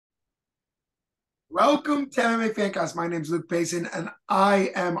Welcome to MMA Fancast. My name is Luke Payson, and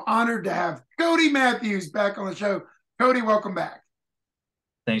I am honored to have Cody Matthews back on the show. Cody, welcome back.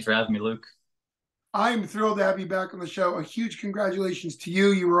 Thanks for having me, Luke. I am thrilled to have you back on the show. A huge congratulations to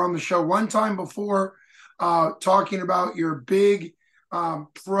you. You were on the show one time before talking about your big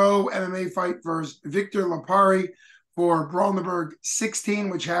pro MMA fight versus Victor LiPari for Brawl in Burgh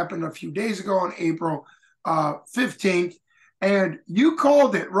 16, which happened a few days ago on April 15th. And you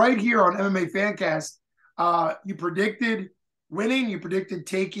called it right here on MMA Fancast. You predicted winning. You predicted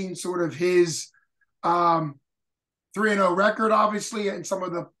taking sort of his 3-0 record, obviously, and some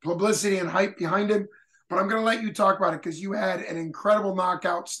of the publicity and hype behind him. But I'm going to let you talk about it because you had an incredible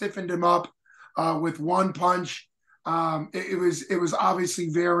knockout, stiffened him up with one punch. It was obviously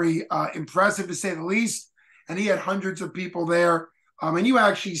very impressive, to say the least. And he had hundreds of people there. And you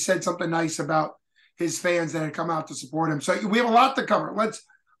actually said something nice about his fans that had come out to support him. So we have a lot to cover.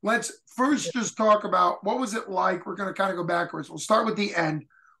 Let's first just talk about what was it like. We're going to kind of go backwards. We'll start with the end.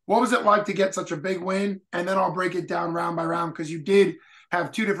 What was it like to get such a big win? And then I'll break it down round by round because you did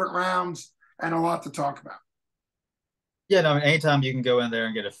have two different rounds and a lot to talk about. Yeah, no, anytime you can go in there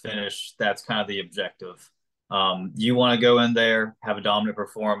and get a finish, that's kind of the objective. You want to go in there, have a dominant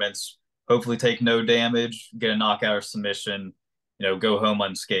performance, hopefully take no damage, get a knockout or submission, go home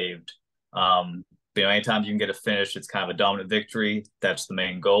unscathed. Anytime you can get a finish, it's kind of a dominant victory. That's the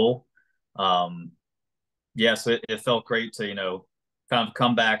main goal. So it felt great to, kind of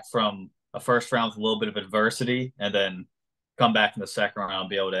come back from a first round with a little bit of adversity and then come back in the second round and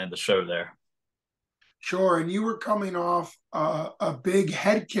be able to end the show there. Sure. And you were coming off a big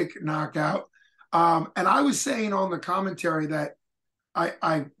head kick knockout. And I was saying on the commentary that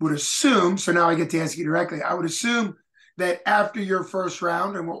I would assume, so now I get to ask you directly, I would assume that after your first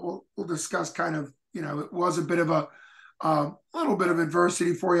round, and what we'll discuss kind of, it was a bit of a little bit of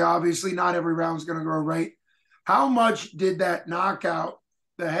adversity for you. Obviously, not every round is going to go right. How much did that knockout,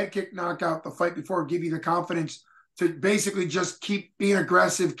 the head kick knockout, the fight before, give you the confidence to basically just keep being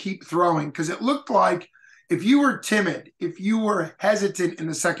aggressive, keep throwing? Because it looked like if you were timid, if you were hesitant in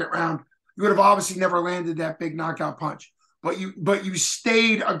the second round, you would have obviously never landed that big knockout punch. But you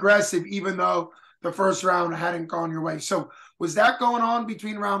stayed aggressive even though the first round hadn't gone your way. So was that going on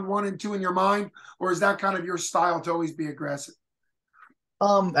between round 1 and 2 in your mind, or is that kind of your style to always be aggressive?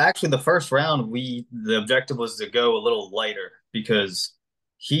 Actually, the first round, the objective was to go a little lighter because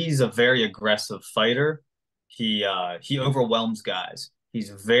he's a very aggressive fighter. He overwhelms guys. He's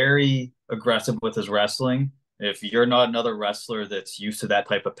very aggressive with his wrestling. If you're not another wrestler that's used to that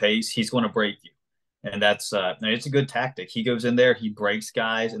type of pace, he's going to break you. And it's a good tactic. He goes in there, he breaks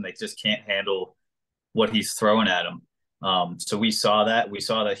guys, and they just can't handle what he's throwing at them. So we saw that. We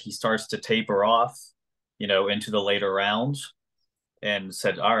saw that he starts to taper off, into the later rounds and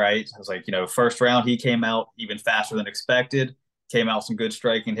said, all right. I was like, first round, he came out even faster than expected, came out some good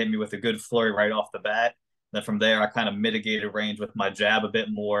striking, hit me with a good flurry right off the bat. Then from there, I kind of mitigated range with my jab a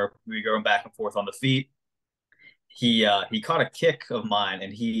bit more. We were going back and forth on the feet. He caught a kick of mine,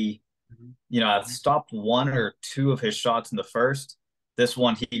 and I stopped one or two of his shots in the first. This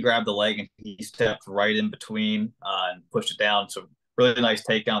one, he grabbed the leg and he stepped right in between and pushed it down. So really nice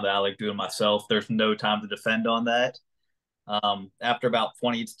takedown that I like doing myself. There's no time to defend on that. After about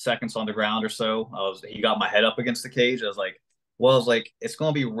 20 seconds on the ground or so, he got my head up against the cage. I was like, it's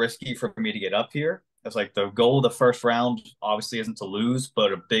going to be risky for me to get up here. I was like, the goal of the first round obviously isn't to lose,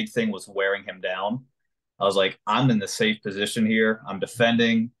 but a big thing was wearing him down. I was like, I'm in the safe position here. I'm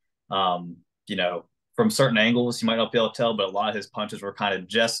defending. From certain angles, you might not be able to tell, but a lot of his punches were kind of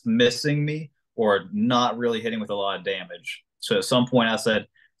just missing me or not really hitting with a lot of damage. So at some point I said,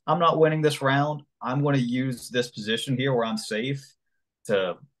 I'm not winning this round. I'm going to use this position here where I'm safe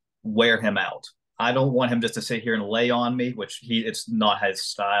to wear him out. I don't want him just to sit here and lay on me, which it's not his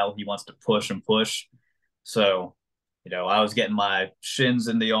style. He wants to push and push. So, I was getting my shins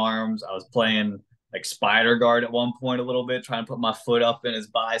in the arms. I was playing like spider guard at one point a little bit, trying to put my foot up in his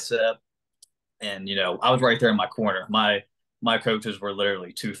bicep. And, I was right there in my corner. My coaches were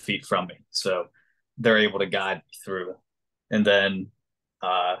literally 2 feet from me. So they're able to guide me through. And then,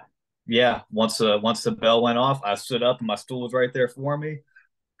 once the bell went off, I stood up and my stool was right there for me.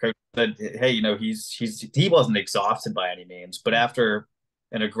 Coach said, hey, he wasn't exhausted by any means, but after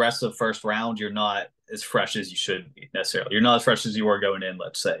an aggressive first round, you're not as fresh as you should be necessarily. You're not as fresh as you were going in,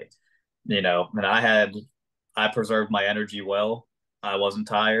 let's say, and I preserved my energy well. I wasn't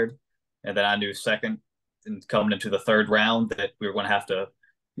tired. And then I knew second and coming into the third round that we were going to have to,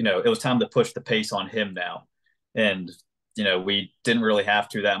 it was time to push the pace on him now. And, we didn't really have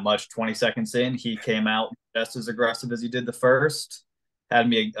to that much. 20 seconds in, he came out just as aggressive as he did the first, had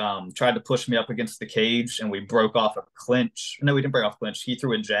me tried to push me up against the cage, and we broke off a clinch. No, we didn't break off a clinch. He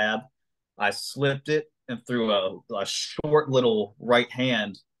threw a jab. I slipped it and threw a short little right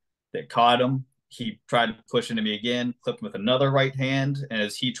hand that caught him. He tried to push into me again, clipped him with another right hand, and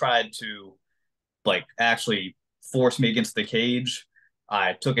as he tried to like actually force me against the cage,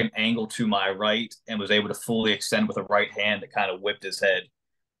 I took an angle to my right and was able to fully extend with a right hand that kind of whipped his head.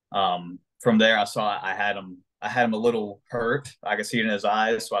 From there, I saw I had him a little hurt. I could see it in his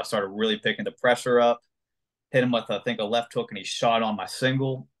eyes, so I started really picking the pressure up. Hit him with I think a left hook, and he shot on my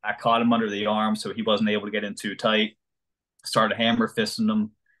single. I caught him under the arm, so he wasn't able to get in too tight. Started hammer fisting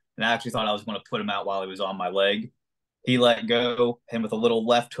him, and I actually thought I was going to put him out while he was on my leg. He let go, him with a little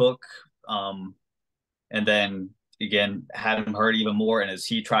left hook, and then again had him hurt even more. And as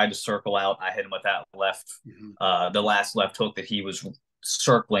he tried to circle out, I hit him with that the last left hook that he was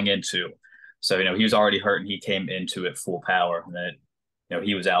circling into. So he was already hurt, and he came into it full power, and then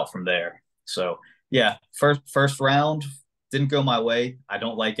he was out from there. So yeah, first round didn't go my way. I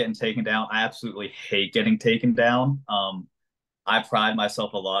don't like getting taken down. I absolutely hate getting taken down. I pride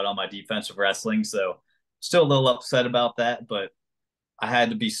myself a lot on my defensive wrestling, so still a little upset about that, but I had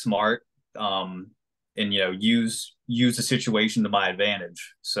to be smart, and use the situation to my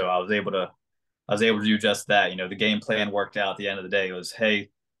advantage. So I was able to do just that. The game plan worked out at the end of the day. It was, hey,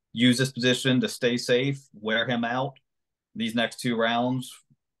 use this position to stay safe, wear him out. These next two rounds,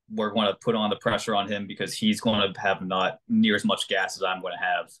 we're going to put on the pressure on him because he's going to have not near as much gas as I'm going to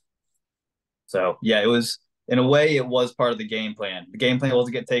have. So yeah, it was in a way it was part of the game plan. The game plan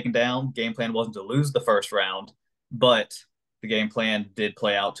wasn't to get taken down. Game plan wasn't to lose the first round, but the game plan did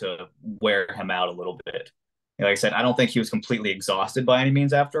play out to wear him out a little bit. Like I said, I don't think he was completely exhausted by any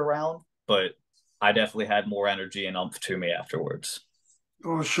means after a round, but I definitely had more energy and umph to me afterwards.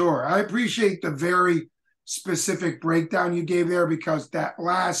 Oh, sure. I appreciate the very specific breakdown you gave there, because that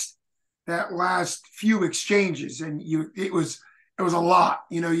last few exchanges, and it was a lot.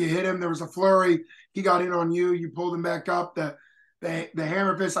 You hit him, there was a flurry, he got in on you, you pulled him back up, the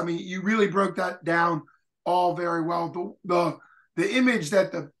hammer fist. I mean, you really broke that down all very well. The image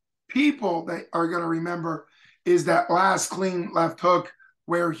that the people that are going to remember is that last clean left hook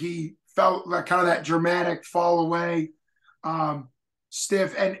where he felt like kind of that dramatic fall away,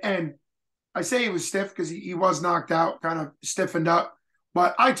 stiff, and I say he was stiff because he was knocked out, kind of stiffened up.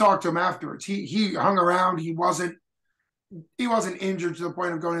 But I talked to him afterwards. He hung around. He wasn't injured to the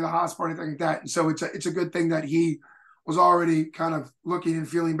point of going to the hospital or anything like that. And so it's a good thing that he was already kind of looking and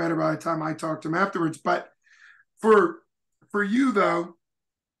feeling better by the time I talked to him afterwards. But for you though,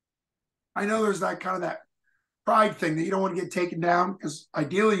 I know there's that kind of that pride thing that you don't want to get taken down, because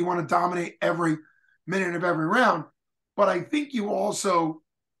ideally you want to dominate every minute of every round. But I think you also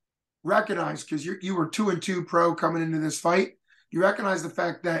recognize, because you were 2-2 pro coming into this fight, you recognize the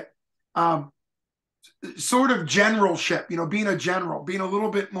fact that sort of generalship, being a general, being a little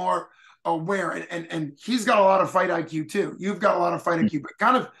bit more aware, and he's got a lot of fight IQ too. You've got a lot of fight IQ, but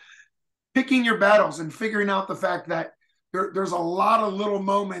kind of picking your battles and figuring out the fact that there's a lot of little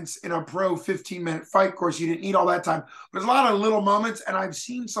moments in a pro 15-minute fight. Of course, you didn't need all that time. There's a lot of little moments, and I've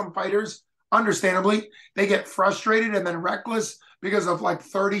seen some fighters, understandably, they get frustrated and then reckless because of like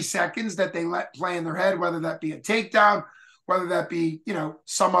 30 seconds that they let play in their head, whether that be a takedown, whether that be,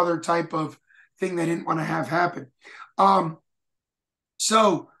 some other type of thing they didn't want to have happen.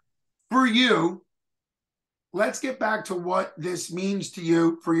 So for you, let's get back to what this means to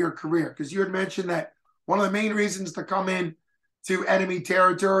you for your career, because you had mentioned that one of the main reasons to come in to enemy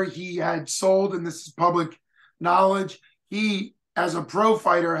territory, he had sold, and this is public knowledge, he, as a pro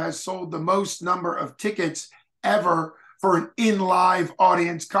fighter, has sold the most number of tickets ever for an in-live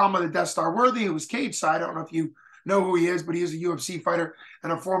audience, the Death Star worthy. It was cage side. I don't know if you know who he is, but he is a UFC fighter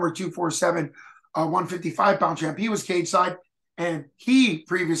and a former 247 155-pound champ. He was cage side, and he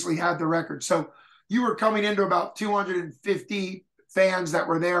previously had the record. So you were coming into about 250 fans that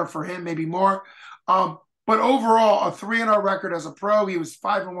were there for him, maybe more. But overall, a 3-0 record as a pro. He was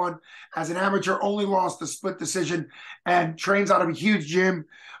 5-1 as an amateur, only lost a split decision, and trains out of a huge gym,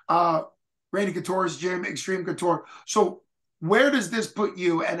 Randy Couture's gym, Extreme Couture. So where does this put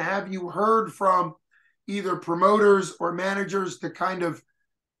you? And have you heard from either promoters or managers to kind of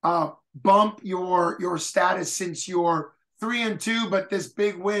bump your status, since you're 3-2, but this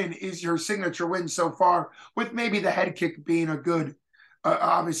big win is your signature win so far, with maybe the head kick being a good,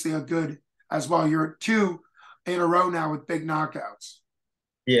 obviously a good as well. You're 2 in a row now with big knockouts.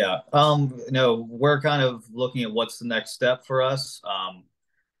 Yeah. No, we're kind of looking at what's the next step for us.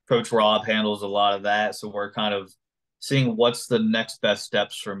 Coach Rob handles a lot of that, so we're kind of seeing what's the next best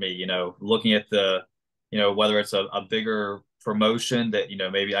steps for me. Looking at the, whether it's a bigger promotion that,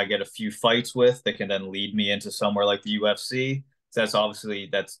 maybe I get a few fights with that can then lead me into somewhere like the UFC. So that's obviously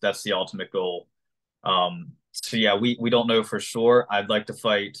that's the ultimate goal. So yeah, we don't know for sure. I'd like to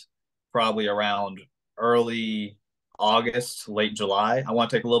fight probably around early August, late July. I want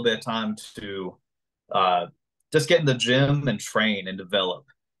to take a little bit of time to uh, just get in the gym and train and develop.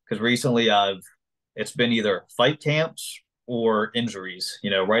 Because recently it's been either fight camps or injuries.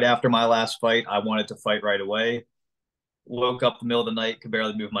 Right after my last fight, I wanted to fight right away. Woke up in the middle of the night, could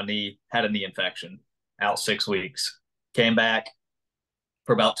barely move my knee, had a knee infection, out 6 weeks. Came back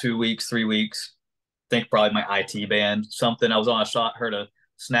for about 2 weeks, 3 weeks. Think probably my IT band, something. I was on a shot, heard a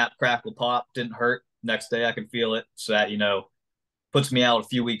snap, crackle, pop, didn't hurt. Next day I could feel it. So that, puts me out a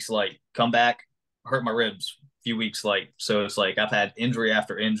few weeks late. Come back, hurt my ribs a few weeks late. So it's like I've had injury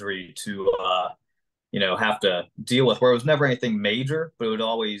after injury to have to deal with, where it was never anything major, but it would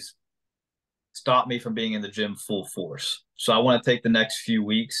always stop me from being in the gym full force. So I want to take the next few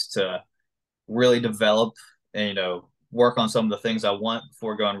weeks to really develop and, work on some of the things I want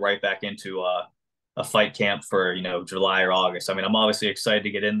before going right back into a fight camp for, July or August. I mean, I'm obviously excited to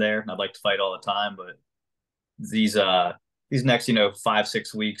get in there and I'd like to fight all the time, but these next, 5,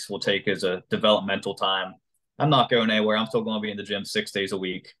 6 weeks will take as a developmental time. I'm not going anywhere. I'm still going to be in the gym 6 days a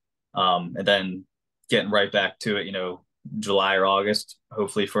week. And then getting right back to it, July or August,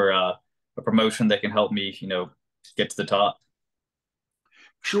 hopefully for a promotion that can help me, get to the top.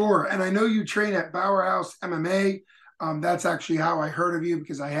 Sure. And I know you train at Powerhouse MMA. That's actually how I heard of you,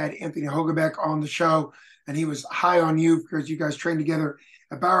 because I had Anthony Hogebeck on the show and he was high on you because you guys trained together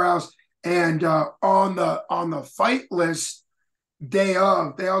at Powerhouse. And on the fight list day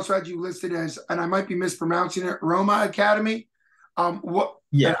of, they also had you listed as, and I might be mispronouncing it, Roma Academy. What?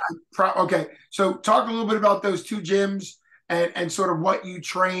 Yeah. Okay. So talk a little bit about those two gyms and sort of what you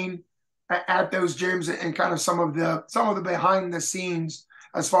train at those gyms and kind of some of the behind the scenes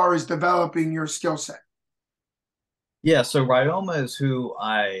as far as developing your skill set. Yeah, so Ryoma is who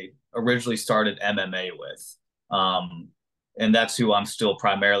I originally started MMA with. Um, and that's who I'm still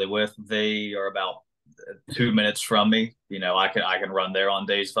primarily with. They are about 2 minutes from me. I can run there on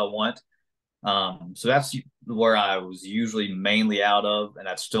days if I want. So that's where I was usually mainly out of, and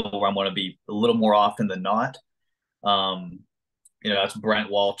that's still where I'm going to be a little more often than not. Um, that's Brent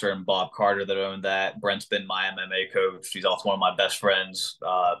Walter and Bob Carter that own that. Brent's been my MMA coach. He's also one of my best friends.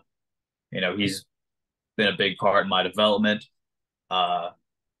 He's been a big part in my development. Uh,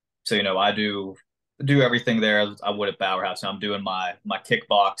 so I do everything there as I would at Powerhouse. I'm doing my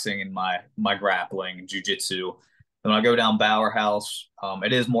kickboxing and my grappling and jujitsu. When I go down Powerhouse,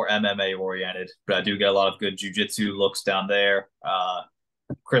 it is more MMA oriented, but I do get a lot of good jujitsu looks down there.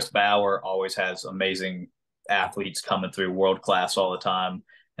 Chris Bauer always has amazing athletes coming through, world class all the time.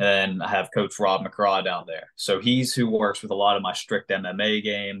 And then I have Coach Rob McCraw down there. So he's who works with a lot of my strict MMA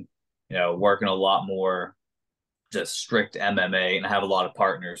game, working a lot more just strict MMA, and I have a lot of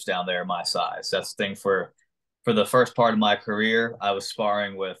partners down there my size. That's the thing for the first part of my career. I was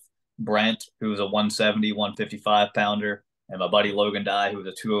sparring with Brent, who was a 170, 155 pounder, and my buddy Logan Dye, who was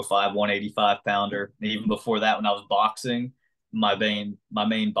a 205, 185 pounder. And even before that, when I was boxing, my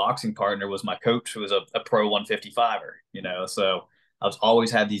main boxing partner was my coach, who was a pro 155er, so I've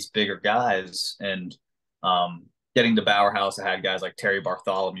always had these bigger guys. And getting to Bowerhouse, I had guys like Terry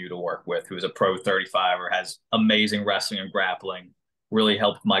Bartholomew to work with, who's a pro 35er, has amazing wrestling and grappling, really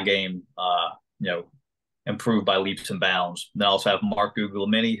helped my game, improve by leaps and bounds. Then I also have Mark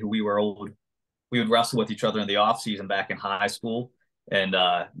Guglielmini, who we would wrestle with each other in the off season back in high school. And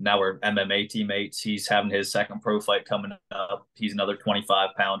now we're MMA teammates. He's having his second pro fight coming up. He's another 25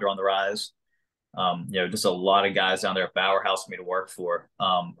 pounder on the rise. Just a lot of guys down there at Bowerhouse for me to work for,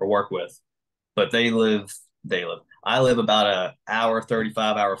 or work with. But I live about a hour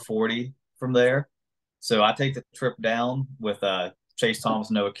 35, hour 40 from there. So I take the trip down with Chase Thomas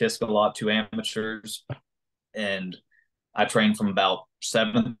and Noah Kiska, two amateurs, and I train from about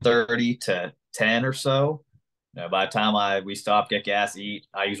 7:30 to 10 or so. By the time we stop, get gas, eat,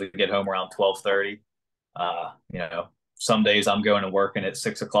 I usually get home around 12:30. Some days I'm going and working at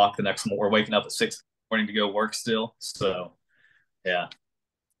 6 o'clock the next morning. We're waking up at 6 in the morning to go work still. So yeah.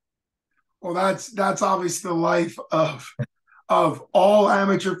 Well, that's obviously the life of all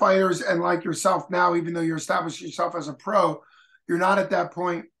amateur fighters, and like yourself now, even though you're establishing yourself as a pro, you're not at that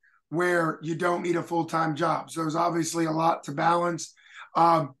point where you don't need a full-time job. So there's obviously a lot to balance.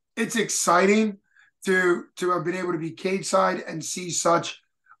 It's exciting to have been able to be cage side and see such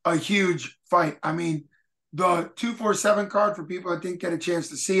a huge fight. I mean, the 247 card, for people that didn't get a chance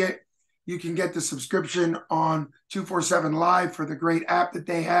to see it, you can get the subscription on 247 Live for the great app that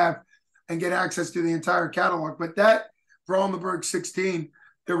they have and get access to the entire catalog. But that Brawl in the Burgh 16,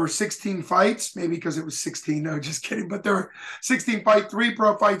 there were 16 fights, maybe because it was 16. No, just kidding. But there were 16 fights, 3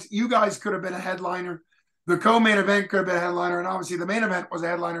 pro fights. You guys could have been a headliner. The co-main event could have been a headliner, and obviously the main event was a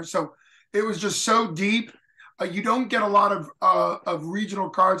headliner. So it was just so deep. You don't get a lot of regional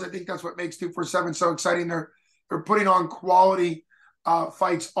cards. I think that's what makes 247 so exciting. They're putting on quality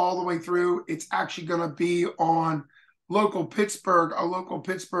fights all the way through. It's actually going to be on a local Pittsburgh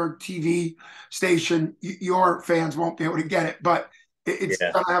TV station. Your fans won't be able to get it, but it's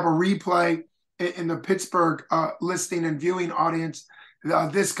going to have a replay in the Pittsburgh listing and viewing audience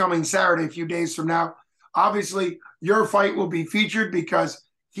this coming Saturday, a few days from now. Obviously, your fight will be featured because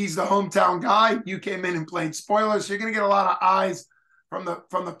he's the hometown guy. You came in and played spoilers, so you're going to get a lot of eyes from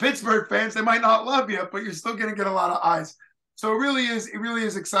the Pittsburgh fans. They might not love you, but you're still going to get a lot of eyes. So it really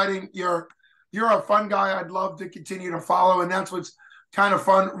is exciting. You're a fun guy. I'd love to continue to follow, and that's what's kind of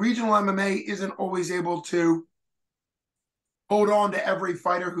fun. Regional MMA isn't always able to hold on to every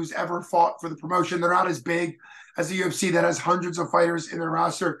fighter who's ever fought for the promotion. They're not as big as the UFC that has hundreds of fighters in their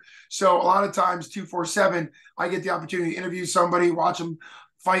roster. So a lot of times 247, I get the opportunity to interview somebody, watch them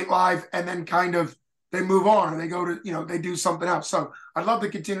fight live, and then kind of they move on or they go to, they do something else. So I'd love to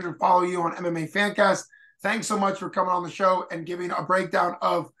continue to follow you on MMA Fancast. Thanks so much for coming on the show and giving a breakdown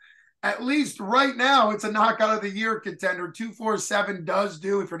of, at least right now, it's a knockout of the year contender. 247 does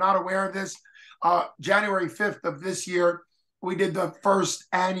do, if you're not aware of this, January 5th of this year, we did the first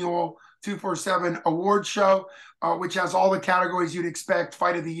annual 247 award show, which has all the categories you'd expect: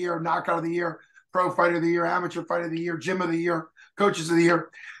 fight of the year, knockout of the year, pro fight of the year, amateur fight of the year, gym of the year, coaches of the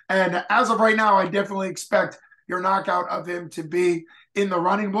year. And as of right now, I definitely expect your knockout of him to be in the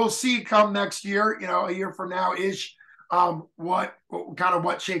running. We'll see come next year, a year from now ish, what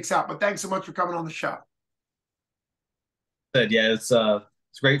shakes out. But thanks so much for coming on the show. Yeah, it's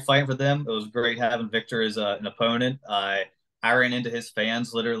great fighting for them. It was great having Victor as an opponent. I ran into his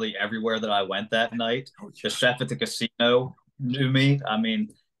fans literally everywhere that I went that night. The chef at the casino knew me. I mean,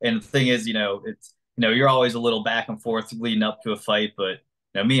 and the thing is, it's you're always a little back and forth leading up to a fight, but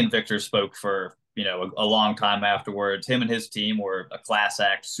me and Victor spoke for a long time afterwards. Him and his team were a class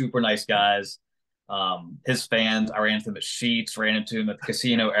act, super nice guys. His fans, I ran into them at Sheets, ran into him at the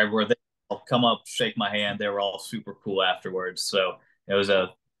casino, everywhere. They all come up, shake my hand. They were all super cool afterwards. So it was a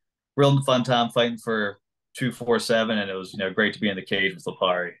real fun time fighting for 247, and it was great to be in the cage with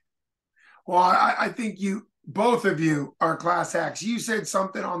LiPari. Well, I think both of you are class acts. You said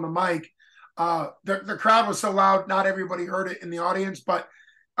something on the mic. The crowd was so loud, not everybody heard it in the audience, but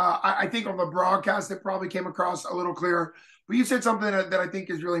I think on the broadcast it probably came across a little clearer. But you said something that I think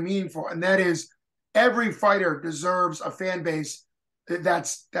is really meaningful, and that is every fighter deserves a fan base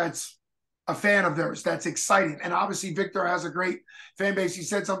that's a fan of theirs, that's exciting. And obviously Victor has a great fan base. He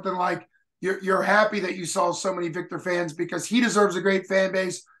said something like, you're happy that you saw so many Victor fans because he deserves a great fan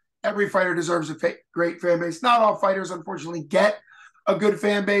base. Every fighter deserves a great fan base. Not all fighters, unfortunately, get a good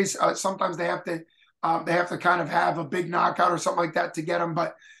fan base. Sometimes they have to kind of have a big knockout or something like that to get them.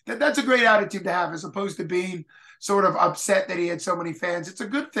 But that's a great attitude to have, as opposed to being sort of upset that he had so many fans. It's a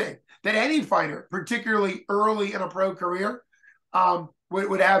good thing that any fighter, particularly early in a pro career,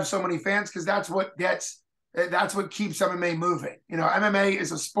 would have so many fans, because that's what keeps MMA moving. MMA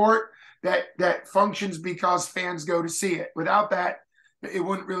is a sport that functions because fans go to see it. Without that, it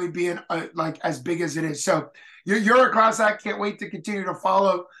wouldn't really be like as big as it is. So you're a class act. Can't wait to continue to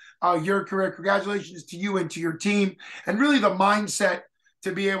follow your career. Congratulations to you and to your team, and really the mindset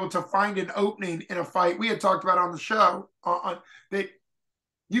to be able to find an opening in a fight. We had talked about on the show that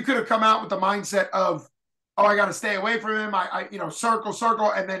you could have come out with the mindset of, oh, I got to stay away from him. I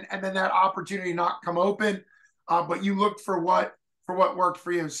circle, and then that opportunity not come open. But you looked for what worked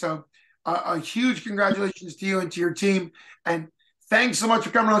for you. So a huge congratulations to you and to your team. And thanks so much for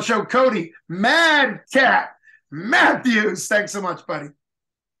coming on the show, Cody Mad Cat Matthews. Thanks so much, buddy.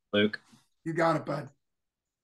 Luke. You got it, bud.